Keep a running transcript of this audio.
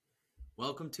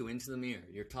Welcome to Into the Mirror,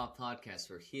 your top podcast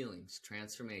for healings,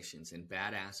 transformations, and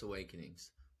badass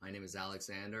awakenings. My name is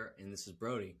Alexander, and this is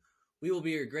Brody. We will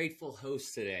be your grateful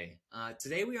hosts today.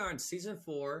 Today we are in Season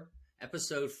 4,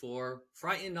 Episode 4,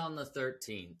 Frightened on the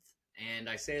 13th. And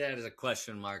I say that as a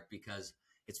question mark because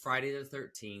it's Friday the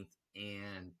 13th,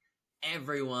 and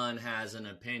everyone has an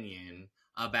opinion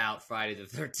about Friday the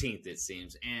 13th, it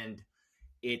seems. And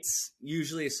it's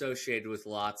usually associated with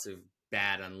lots of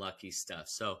bad, unlucky stuff.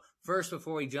 So first,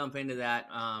 before we jump into that,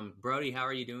 Brody, how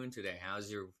are you doing today?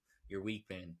 How's your week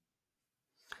been?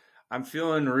 I'm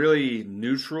feeling really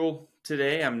neutral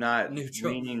today. I'm not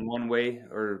Neutral. leaning one way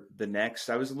or the next.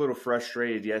 I was a little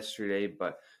frustrated yesterday,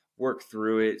 but worked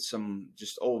through it. Some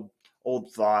just old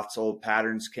thoughts, old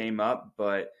patterns came up,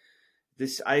 but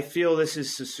I feel this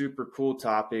is a super cool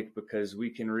topic because we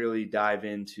can really dive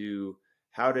into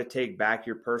how to take back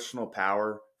your personal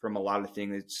power from a lot of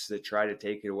things that try to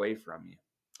take it away from you.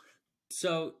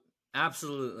 So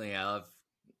absolutely,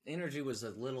 energy was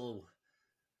a little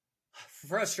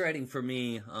frustrating for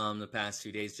me the past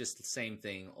few days. Just the same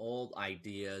thing, old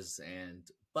ideas,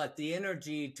 but the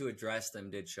energy to address them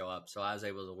did show up. So I was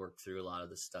able to work through a lot of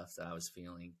the stuff that I was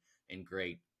feeling in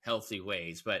great, healthy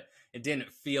ways. But it didn't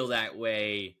feel that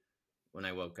way when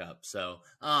I woke up. So,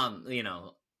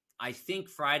 I think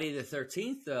Friday the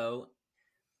 13th, though,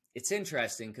 it's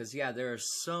interesting because,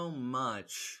 there's so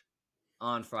much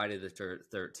on Friday the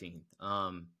 13th.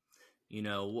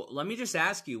 Let me just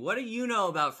ask you, what do you know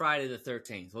about Friday the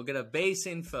 13th? We'll get a base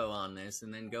info on this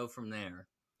and then go from there.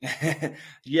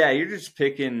 Yeah, you're just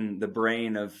picking the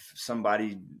brain of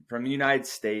somebody from the United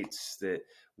States that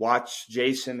watched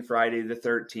Jason Friday the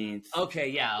 13th. Okay,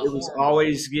 yeah. It was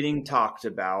always getting talked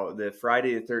about, the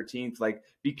Friday the 13th. Like,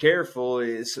 be careful,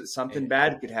 something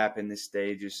bad could happen this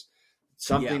day. Just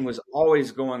something was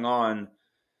always going on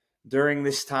during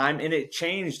this time, and it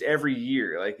changed every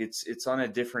year. Like it's on a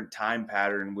different time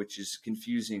pattern, which is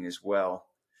confusing as well.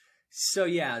 So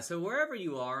wherever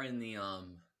you are in the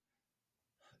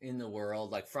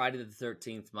world, like Friday the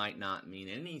 13th might not mean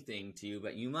anything to you,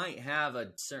 but you might have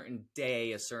a certain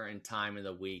day, a certain time of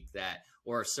the week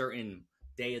or a certain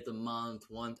day of the month,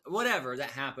 whatever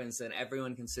that happens that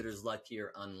everyone considers lucky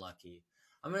or unlucky.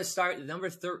 I'm going to start with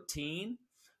number 13.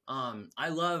 I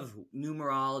love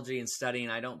numerology and studying.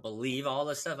 I don't believe all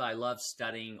this stuff. I love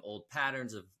studying old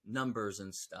patterns of numbers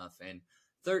and stuff. And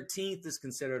 13th is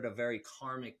considered a very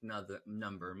karmic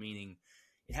number, meaning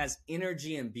it has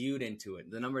energy imbued into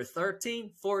it. The number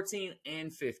 13, 14,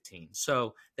 and 15.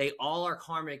 So they all are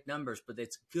karmic numbers, but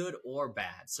it's good or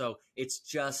bad. So it's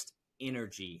just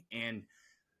energy. And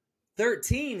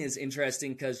 13 is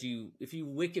interesting because if you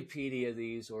Wikipedia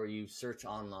these or you search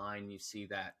online, you see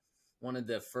that one of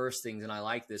the first things, and I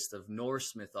like this, of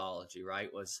Norse mythology,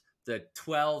 right, was the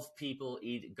 12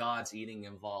 gods eating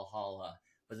in Valhalla.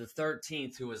 But the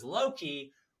 13th, who was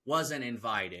Loki, wasn't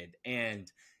invited.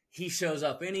 And he shows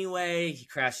up anyway. He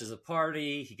crashes a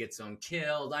party. He gets him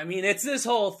killed. I mean, it's this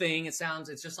whole thing. It's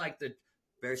just like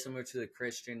very similar to the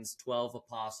Christians, 12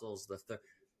 apostles.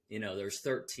 There's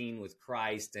 13 with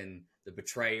Christ and the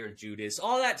betrayer, Judas,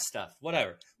 all that stuff,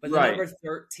 whatever. But the number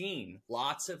 13,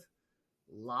 lots of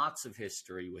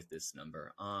history with this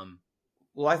number.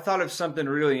 Well, I thought of something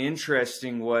really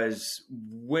interesting was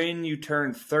when you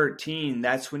turn 13,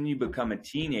 that's when you become a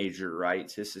teenager, right,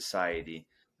 to society.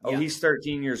 Oh, he's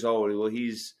 13 years old. Well,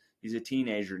 he's a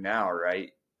teenager now,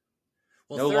 right?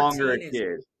 Well, no longer a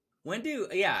kid.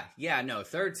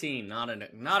 13,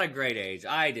 not a great age.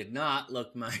 I did not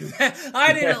look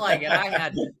I didn't like it.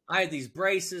 I had these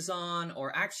braces on,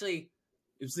 or actually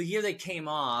it was the year they came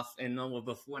off, and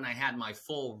when I had my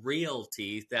full real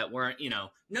teeth that weren't,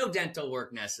 no dental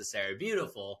work necessary,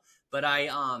 beautiful. But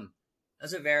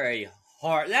that's a very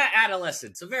that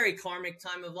adolescence, a very karmic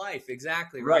time of life.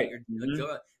 Exactly right.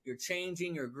 You're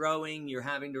changing, you're growing, you're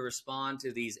having to respond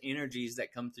to these energies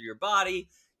that come through your body.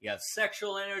 You have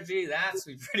sexual energy. That's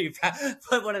pretty bad.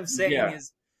 But what I'm saying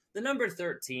is the number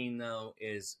 13, though,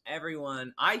 is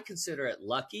I consider it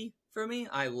lucky for me.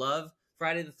 I love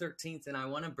Friday the 13th, and I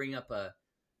want to bring up a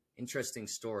interesting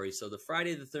story. So the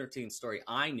Friday the 13th story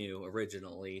I knew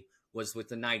originally was with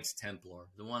the Knights Templar,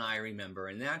 the one I remember.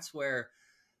 And that's where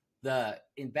let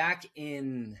me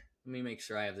make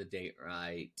sure I have the date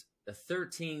right. The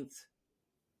 13th.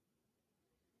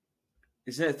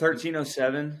 Isn't it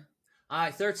 1307?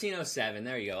 1307.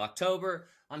 There you go. October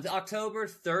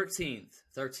 13th,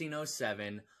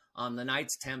 1307. The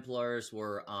Knights Templars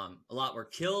were a lot were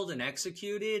killed and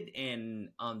executed, and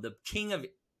the King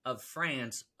of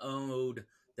France owed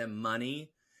them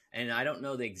money, And I don't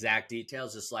know the exact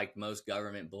details, just like most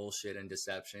government bullshit and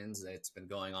deceptions that's been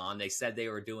going on. They said they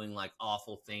were doing like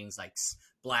awful things like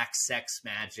black sex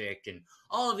magic and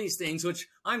all of these things, which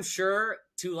I'm sure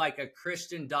to like a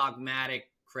Christian dogmatic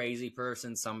crazy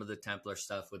person, some of the Templar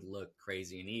stuff would look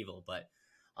crazy and evil. But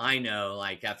I know,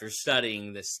 like, after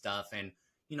studying this stuff, and,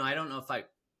 I don't know if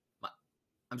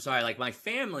I'm sorry, like my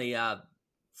family,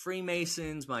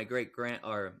 Freemasons, my great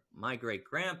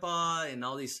grandpa, and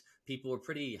all these people were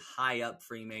pretty high up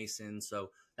Freemasons.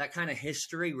 So that kind of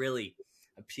history really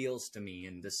appeals to me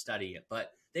and to study it.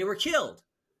 But they were killed.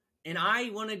 And I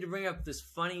wanted to bring up this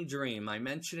funny dream. I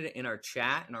mentioned it in our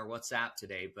chat and our WhatsApp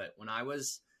today, but when I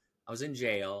was in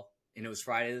jail, and it was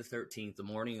Friday the 13th, the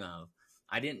morning of,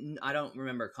 I don't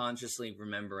remember consciously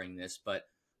remembering this, but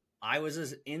I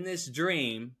was in this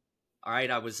dream. All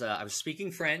right. I was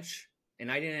speaking French,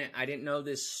 and I didn't know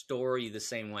this story the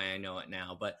same way I know it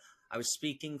now, but I was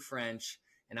speaking French,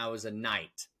 and I was a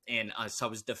knight, and so I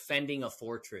was defending a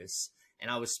fortress, and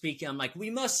I was speaking. I'm like, we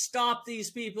must stop these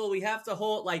people. We have to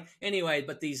hold, anyway,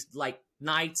 but these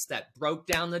knights that broke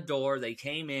down the door, they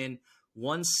came in.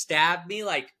 One stabbed me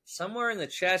somewhere in the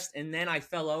chest, and then I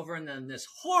fell over, and then this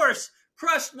horse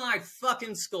crushed my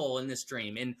fucking skull in this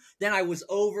dream. And then I was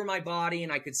over my body,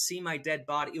 and I could see my dead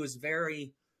body. It was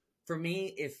for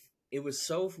me, if it was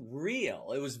so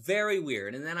real, it was very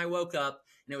weird. And then I woke up,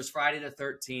 and it was Friday the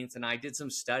 13th, and I did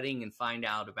some studying and find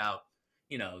out about,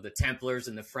 the Templars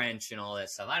and the French and all that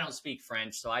stuff. I don't speak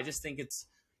French, so I just think it's,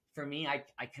 for me,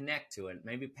 I connect to it.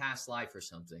 Maybe past life or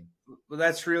something. Well,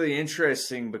 that's really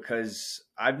interesting because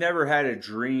I've never had a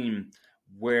dream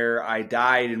where I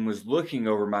died and was looking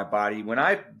over my body. When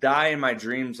I die in my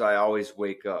dreams, I always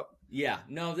wake up. Yeah,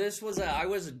 no, I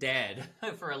was dead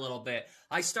for a little bit.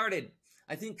 I started,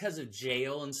 I think because of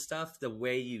jail and stuff, the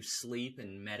way you sleep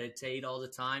and meditate all the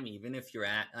time, even if you're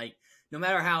no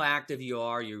matter how active you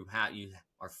are, you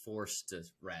are forced to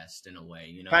rest in a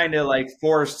way, Kind of like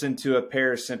forced into a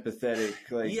parasympathetic.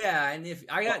 Yeah, and if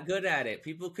I got good at it,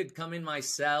 people could come in my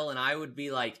cell and I would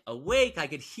be awake. I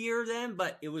could hear them,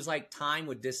 but it was time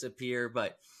would disappear.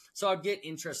 But so I'd get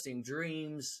interesting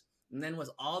dreams. And then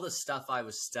with all the stuff I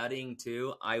was studying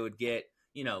too, I would get,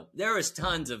 there was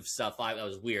tons of stuff that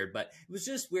was weird, but it was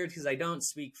just weird because I don't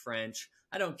speak French.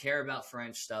 I don't care about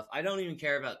French stuff. I don't even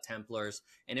care about Templars.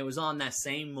 And it was on that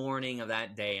same morning of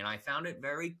that day. And I found it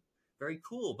very, very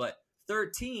cool. But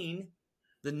 13,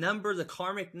 the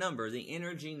karmic number, the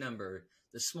energy number.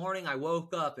 This morning I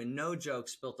woke up and no joke,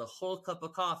 spilled a whole cup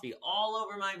of coffee all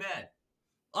over my bed.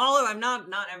 I've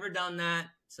not ever done that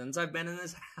since I've been in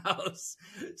this house.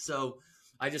 So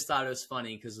I just thought it was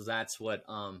funny because that's what,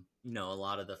 a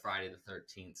lot of the Friday the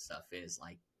 13th stuff is,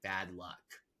 bad luck.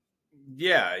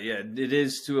 Yeah, it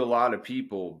is to a lot of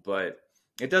people, but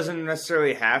it doesn't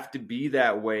necessarily have to be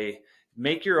that way.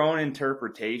 Make your own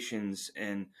interpretations,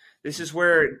 and this is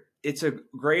where it's a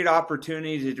great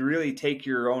opportunity to really take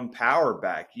your own power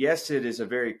back. Yes, it is a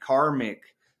very karmic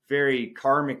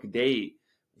date,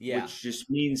 which just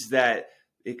means that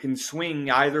it can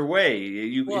swing either way.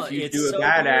 If you do a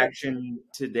bad action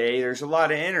today, there's a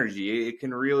lot of energy. It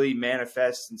can really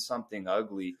manifest in something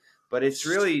ugly. But it's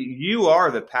really, you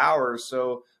are the power,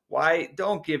 so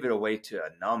don't give it away to a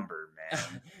number,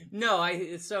 man. No,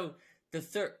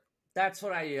 that's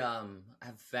what I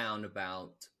have found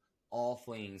about all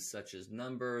things such as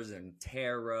numbers and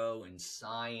tarot and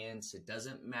science. It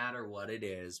doesn't matter what it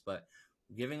is, but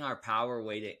giving our power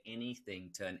away to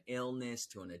anything, to an illness,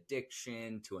 to an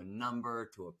addiction, to a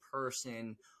number, to a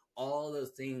person, all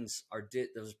those things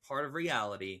those are part of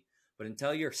reality. But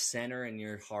until your center and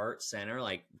your heart center,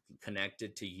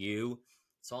 connected to you,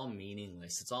 it's all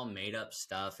meaningless. It's all made up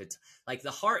stuff. It's like the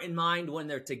heart and mind, when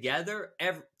they're together,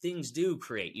 things do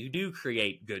create. You do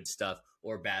create good stuff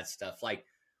or bad stuff. Like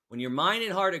when your mind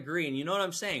and heart agree, and you know what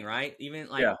I'm saying, right? Even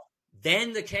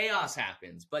then the chaos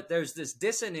happens. But there's this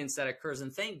dissonance that occurs.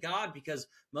 And thank God, because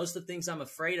most of the things I'm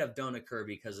afraid of don't occur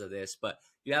because of this. But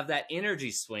you have that energy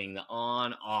swing, the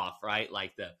on, off, right?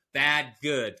 Like the bad,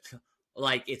 good.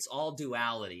 It's all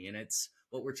duality, and it's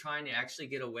what we're trying to actually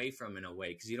get away from in a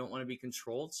way, because you don't want to be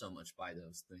controlled so much by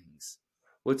those things.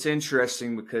 What's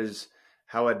interesting, because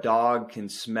how a dog can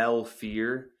smell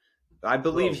fear, I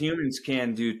believe humans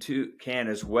can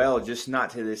as well, just not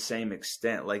to the same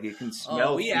extent. It can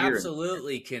smell we fear.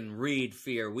 Absolutely can read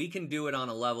fear. We can do it on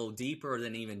a level deeper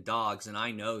than even dogs, and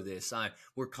I know this.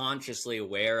 We're consciously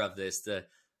aware of this. The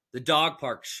dog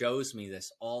park shows me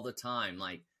this all the time.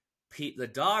 The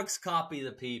dogs copy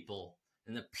the people,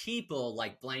 and the people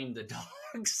blame the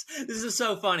dogs. This is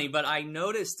so funny, but I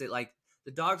noticed it.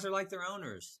 The dogs are like their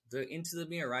owners. They're into the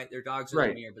mirror, right? Their dogs are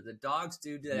the mirror, but the dogs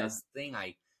do this thing.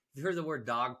 I you heard the word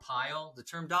dog pile? The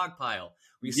term dog pile.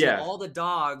 We see Yeah. all the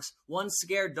dogs, one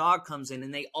scared dog comes in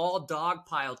and they all dog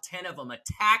pile, 10 of them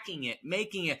attacking it,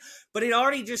 making it. But it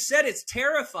already just said it's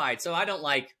terrified. So I don't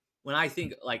like, when I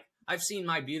think, like, I've seen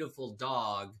my beautiful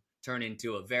dog turn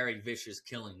into a very vicious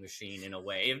killing machine in a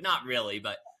way. If not really,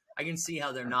 but I can see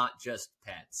how they're not just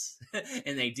pets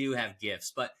and they do have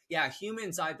gifts. But yeah,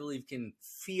 humans, I believe, can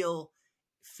feel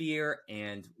fear,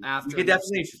 and after You can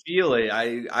definitely feel it.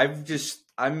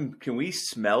 Can we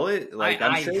smell it? Like, I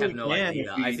I'm sure have we no can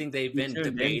idea. if I think they've been tuned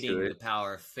into debating it. the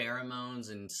power of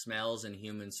pheromones and smells in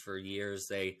humans for years.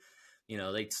 They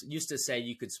used to say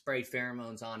you could spray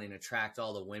pheromones on and attract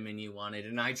all the women you wanted.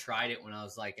 And I tried it when I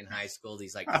was like in high school.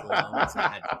 These like colognes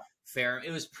that had pheromone.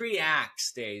 It was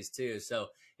pre-Axe days too, so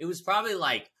it was probably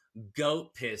like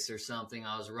goat piss or something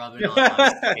I was rubbing on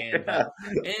my skin. But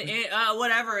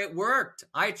whatever, it worked.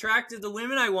 I attracted the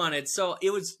women I wanted, so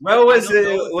it was. Well, was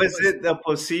it the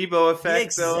placebo effect?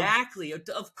 Exactly.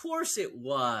 Though? Of course it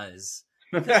was.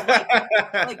 Because,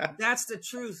 like that's the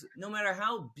truth. No matter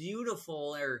how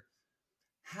beautiful or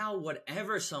how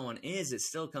whatever someone is, it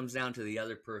still comes down to the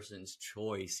other person's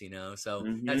choice, you know? So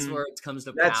that's where it comes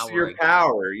to power. That's your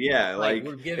power, yeah. Like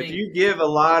if you give a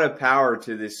lot of power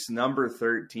to this number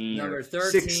 13 or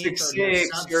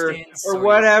 666 or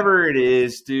whatever it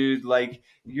is, dude, like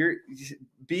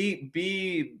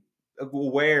be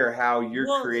aware how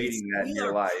you're creating that in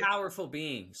your life. We are powerful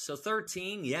beings. So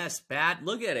 13, yes, bad.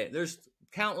 Look at it. There's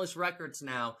countless records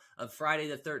now of Friday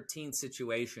the 13th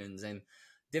situations and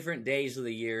different days of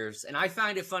the years. And I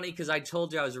find it funny because I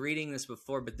told you I was reading this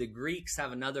before, but the Greeks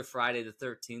have another Friday the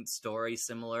 13th story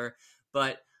similar.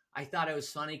 But I thought it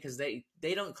was funny because they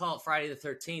don't call it Friday the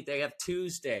 13th. They have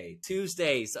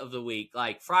Tuesdays of the week,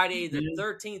 like Friday the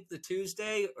 13th to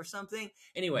Tuesday or something.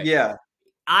 Anyway, yeah,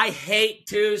 I hate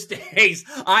Tuesdays.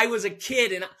 I was a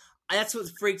kid and that's what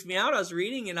freaked me out. I was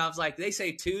reading and I was like, they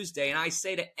say Tuesday. And I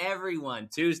say to everyone,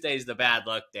 Tuesday's the bad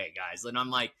luck day, guys. And I'm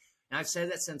like, and I've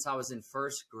said that since I was in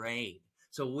first grade.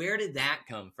 So where did that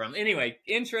come from? Anyway,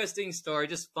 interesting story,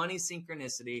 just funny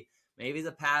synchronicity. Maybe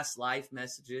the past life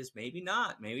messages, maybe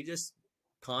not. Maybe just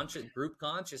group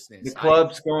consciousness. The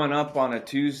club's going up on a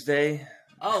Tuesday.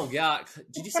 Oh, God.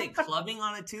 Did you say clubbing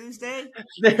on a Tuesday?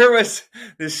 There was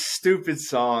this stupid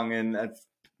song, and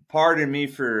pardon me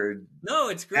for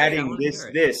it's great. adding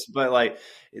this, but like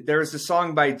there was a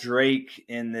song by Drake,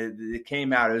 and it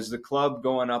came out. It was the club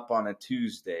going up on a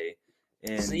Tuesday.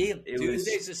 And see,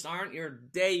 Tuesdays just aren't your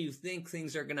day. You think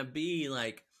things are going to be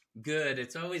like good.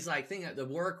 It's always like the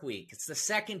work week. It's the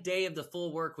second day of the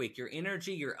full work week. Your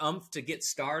energy, your umph to get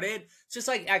started. It's just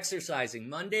like exercising.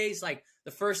 Monday's like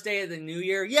the first day of the new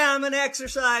year. Yeah, I'm going to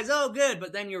exercise. Oh, good.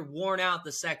 But then you're worn out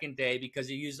the second day because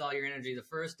you used all your energy the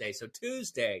first day. So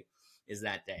Tuesday is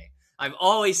that day. I've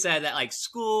always said that, like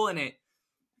school and it.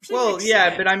 Well,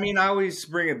 yeah, but I mean, I always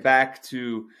bring it back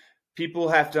to people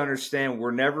have to understand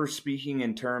we're never speaking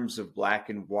in terms of black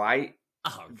and white.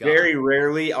 Oh, God. Very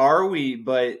rarely are we,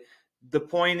 but the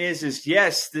point is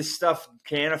yes, this stuff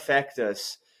can affect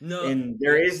us. No, and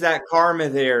there is that karma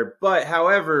there. But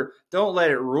however, don't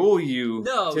let it rule you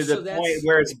to the point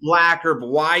where it's black or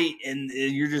white and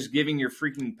you're just giving your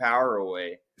freaking power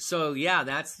away. So, yeah,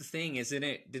 that's the thing, isn't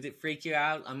it? Did it freak you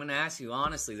out? I'm going to ask you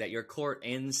honestly that your court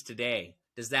ends today.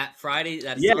 Does that Friday,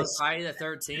 Friday the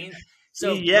 13th?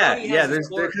 So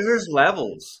there's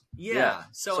levels. Yeah.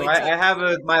 So I have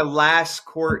my last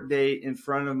court date in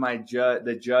front of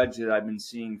the judge that I've been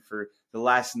seeing for the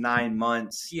last 9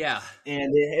 months. Yeah.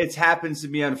 And it happens to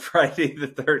be on Friday the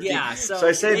 13th. Yeah. So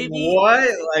I said, what?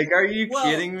 Like, are you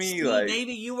kidding me? Steve, like,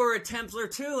 maybe you were a Templar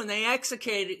too, and they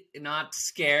not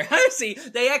scared. See,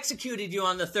 they executed you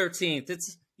on the 13th.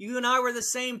 It's you and I were the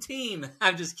same team.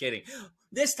 I'm just kidding.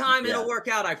 This time it'll work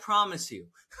out. I promise you.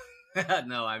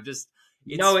 No, I'm just.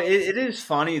 It is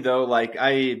funny though. Like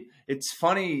it's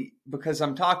funny because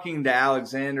I'm talking to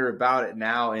Alexander about it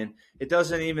now, and it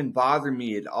doesn't even bother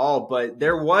me at all. But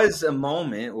there was a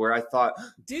moment where I thought,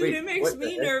 dude, it makes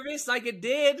me nervous. Like it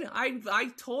did.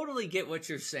 I totally get what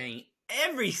you're saying.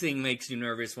 Everything makes you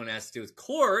nervous when it has to do with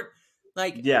court.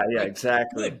 Like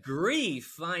exactly. Good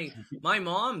grief! My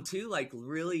mom too. Like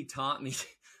really taught me.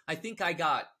 I think I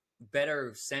got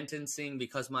better sentencing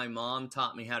because my mom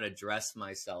taught me how to dress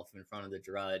myself in front of the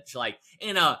judge. Like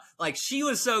she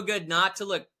was so good not to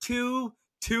look too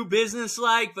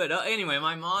businesslike. But anyway,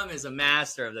 my mom is a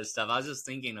master of this stuff. I was just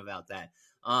thinking about that.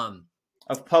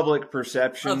 Of public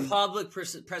perception. Of public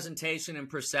presentation and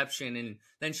perception. And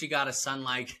then she got a son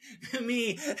like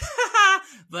me.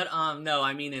 But no,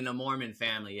 I mean in a Mormon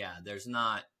family, yeah, there's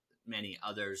not many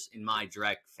others in my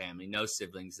direct family, no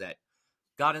siblings that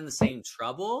got in the same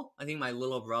trouble. I think my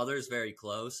little brother's very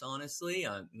close, honestly.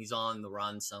 He's on the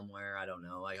run somewhere. I don't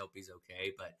know. I hope he's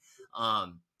okay. But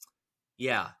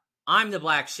yeah, I'm the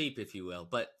black sheep, if you will.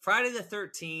 But Friday the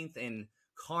 13th and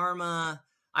karma,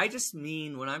 I just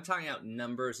mean when I'm talking about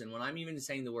numbers and when I'm even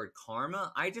saying the word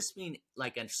karma, I just mean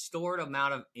like a stored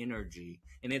amount of energy,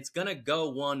 and it's going to go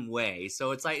one way.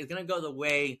 So it's like it's going to go the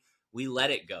way we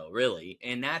let it go, really.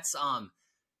 And that's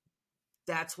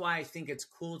why I think it's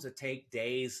cool to take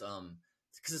days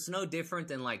because it's no different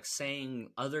than like saying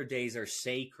other days are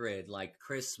sacred, like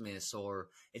Christmas, or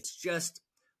it's just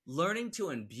learning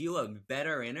to imbue a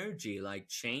better energy, like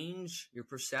change your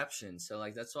perception. So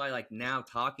like that's why I like now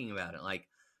talking about it. Like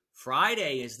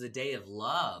Friday is the day of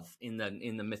love in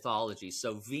the mythology.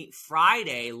 So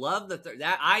Friday, love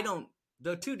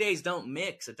the 2 days don't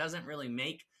mix. It doesn't really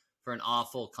make for an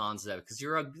awful concept because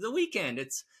the weekend.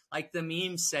 It's like the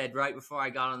meme said right before I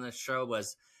got on the show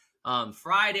was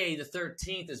Friday the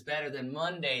 13th is better than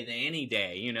Monday than any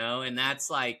day, and that's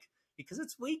like because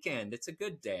it's weekend. It's a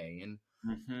good day. And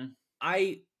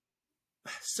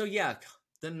so yeah,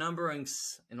 the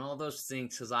numberings and all those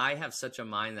things, because I have such a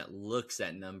mind that looks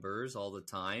at numbers all the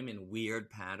time in weird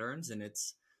patterns, and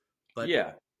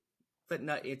but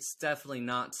no, it's definitely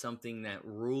not something that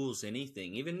rules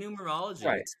anything. Even numerology,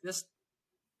 right. It's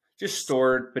just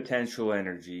stored potential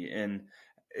energy. And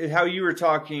how you were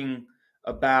talking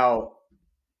about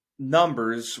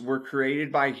numbers were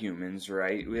created by humans,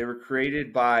 right? They were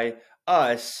created by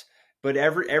us. But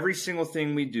every single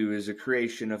thing we do is a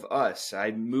creation of us.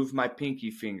 I move my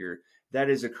pinky finger. That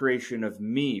is a creation of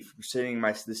me, from sending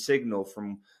the signal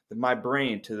from my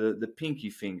brain to the pinky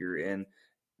finger. And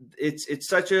it's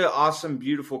such an awesome,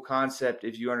 beautiful concept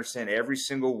if you understand every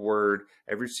single word,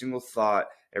 every single thought,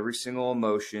 every single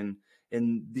emotion.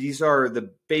 And these are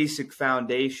the basic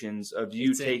foundations of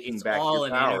you taking back your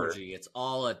power. Energy. It's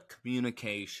all a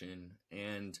communication.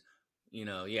 And,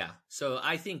 yeah. So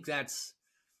I think that's,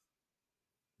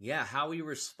 yeah, how we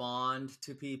respond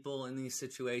to people in these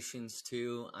situations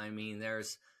too. I mean,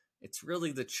 it's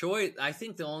really the choice. I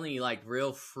think the only like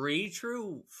real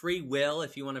true free will,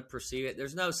 if you want to perceive it,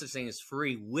 there's no such thing as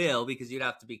free will because you'd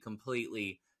have to be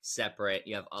completely separate.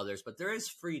 You have others, but there is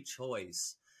free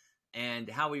choice and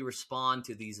how we respond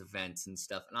to these events and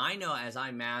stuff. And I know as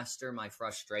I master my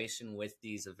frustration with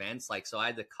these events, like, so I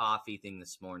had the coffee thing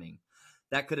this morning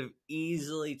that could have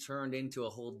easily turned into a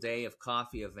whole day of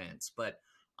coffee events, but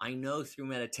I know through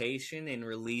meditation and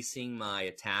releasing my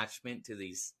attachment to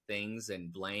these things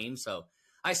and blame. So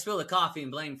I spilled the coffee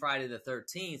and blamed Friday the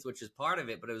 13th, which is part of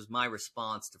it, but it was my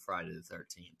response to Friday the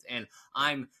 13th. And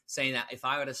I'm saying that if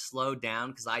I would have slowed down,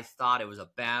 because I thought it was a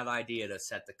bad idea to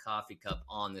set the coffee cup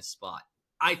on this spot.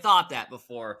 I thought that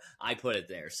before I put it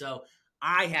there. So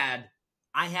I had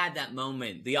that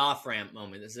moment, the off-ramp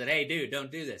moment that said, hey, dude,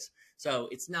 don't do this. So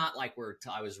it's not like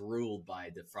I was ruled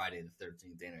by the Friday the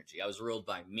 13th energy. I was ruled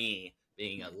by me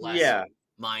being a less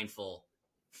mindful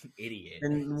idiot.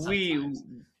 And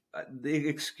the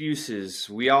excuses,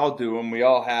 we all do them. We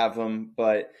all have them.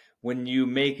 But when you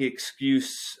make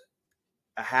excuse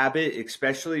a habit,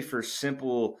 especially for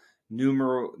simple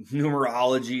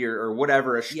numerology or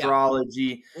whatever,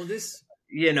 astrology, well, this...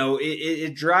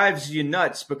 it drives you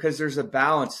nuts because there's a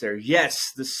balance there.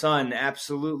 Yes, the sun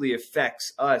absolutely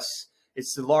affects us.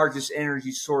 It's the largest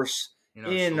energy source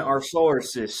in our solar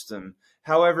system.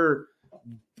 However,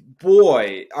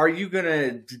 boy, are you going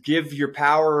to give your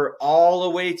power all the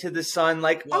way to the sun?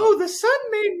 Like, the sun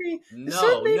made me.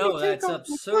 No, that's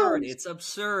absurd. It's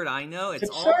absurd. I know it's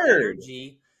all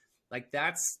energy. Like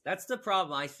that's the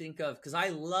problem I think of, because I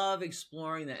love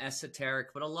exploring the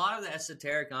esoteric, but a lot of the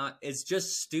esoteric is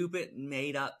just stupid,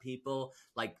 made up people,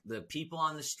 like the people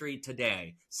on the street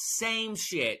today. Same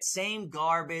shit, same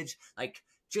garbage, like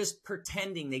just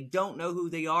pretending they don't know who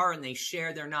they are, and they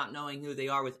share their not knowing who they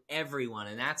are with everyone.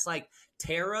 And that's like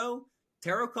tarot.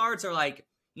 Tarot cards are like,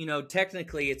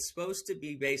 technically it's supposed to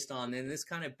be based on, and this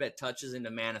kind of touches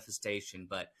into manifestation,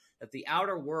 but that the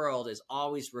outer world is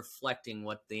always reflecting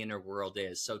what the inner world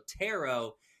is. So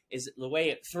tarot is the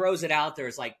way it throws it out there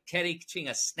is like catching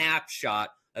a snapshot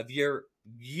of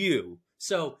you.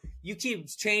 So you keep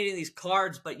changing these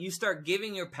cards, but you start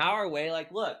giving your power away.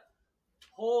 Like, look,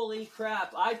 holy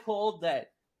crap. I pulled the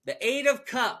 8 of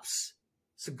Cups.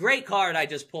 It's a great card I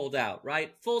just pulled out,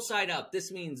 right? Full side up.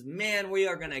 This means, man, we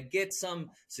are going to get some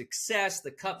success.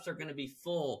 The cups are going to be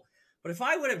full. But if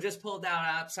I would have just pulled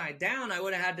that upside down, I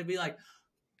would have had to be like,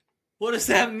 what does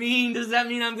that mean? Does that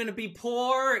mean I'm going to be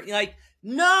poor? Like,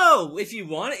 no, if you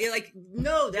want it, like,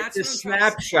 no, that's a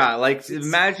snapshot. Like,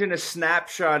 imagine a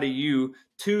snapshot of you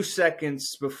 2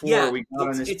 seconds before Yeah, we got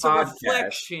on this it's podcast. a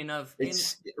reflection of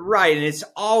It's right, and it's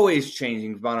always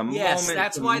changing on a yes, moment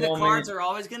that's to why the moment cards are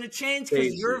always going to change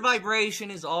because your basis.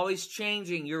 vibration is always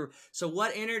changing. So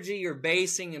what energy you're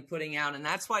basing and putting out, and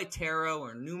that's why tarot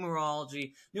or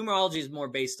numerology is more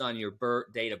based on your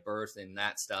date of birth and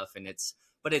that stuff,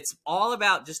 but it's all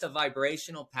about just a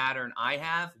vibrational pattern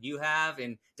you have,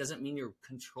 and doesn't mean you're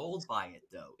controlled by it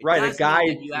though. It Right, does a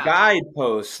mean that you have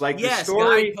guidepost. Like yes, the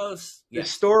story, guideposts. the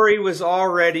Yes. story was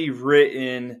already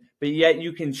written, but yet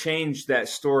you can change that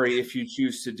story if you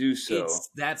choose to do so.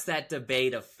 That's that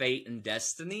debate of fate and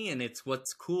destiny, and it's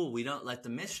what's cool. We don't let the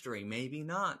mystery. Maybe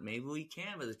not. Maybe we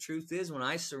can. But the truth is, when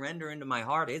I surrender into my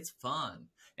heart, it's fun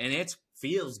and it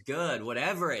feels good,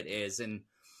 whatever it is. And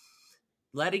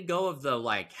letting go of the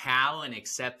like how and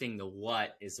accepting the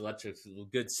what is what's a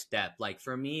good step. Like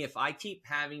for me, if I keep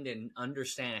having to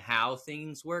understand how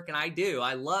things work, and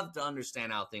I love to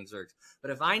understand how things work.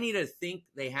 But if I need to think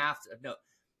they have to know,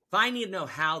 if I need to know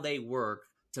how they work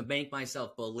to make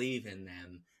myself believe in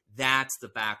them, that's the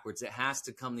backwards. It has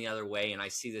to come the other way. And I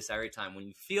see this every time. When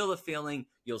you feel the feeling,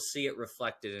 you'll see it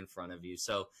reflected in front of you.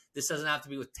 So this doesn't have to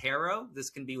be with tarot. This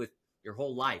can be with your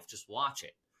whole life. Just watch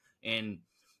it. And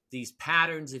these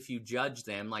patterns, if you judge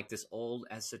them, like this old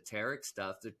esoteric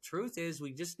stuff, the truth is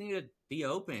we just need to be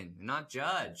open and not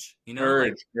judge. You know,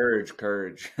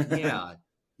 Courage. Yeah.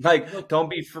 Like don't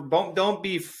be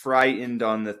frightened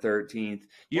on the 13th.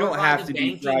 You don't have to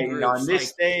be frightened on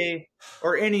this day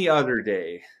or any other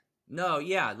day. No,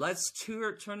 yeah, let's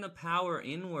turn the power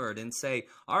inward and say,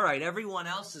 all right, everyone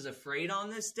else is afraid on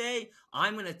this day.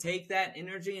 I'm going to take that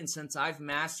energy, and since I've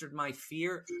mastered my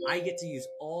fear, I get to use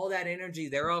all that energy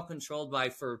they're all controlled by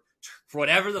for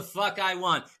whatever the fuck I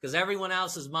want, because everyone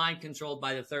else is mind controlled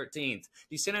by the 13th.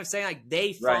 You see what I'm saying? Like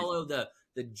they follow the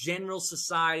general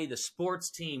society, the sports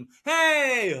team.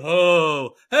 Hey,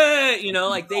 ho, hey,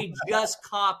 like they just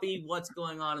copy what's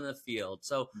going on in the field.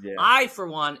 So I, for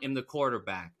one, am the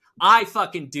quarterback. I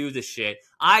fucking do the shit.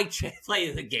 I play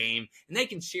the game, and they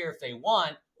can cheer if they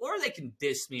want, or they can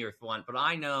diss me if they want. But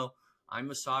I know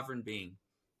I'm a sovereign being.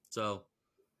 So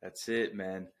that's it,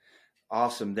 man.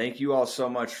 Awesome. Thank you all so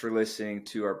much for listening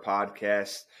to our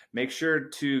podcast. Make sure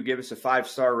to give us a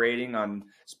 5-star rating on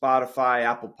Spotify,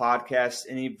 Apple Podcasts,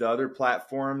 any of the other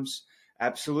platforms.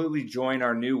 Absolutely join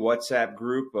our new WhatsApp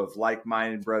group of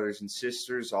like-minded brothers and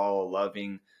sisters, all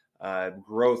loving,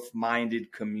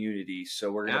 growth-minded community.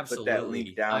 So we're going to put that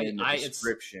link down in the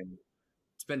description.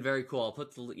 It's been very cool. I'll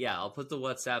put the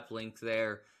WhatsApp link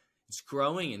there. It's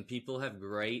growing, and people have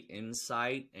great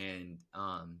insight. And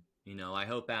I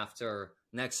hope after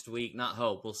next week,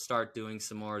 we'll start doing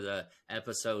some more of the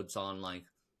episodes on like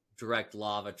direct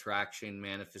law of attraction,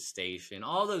 manifestation,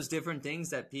 all those different things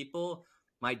that people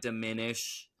might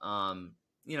diminish.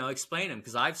 Explain them,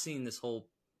 because I've seen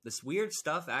this weird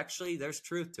stuff. Actually, there's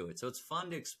truth to it. So it's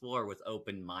fun to explore with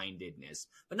open-mindedness,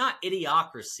 but not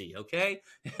idiocracy. Okay.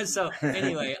 So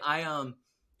anyway, I'm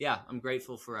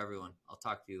grateful for everyone. I'll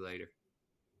talk to you later.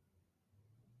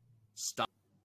 Stop.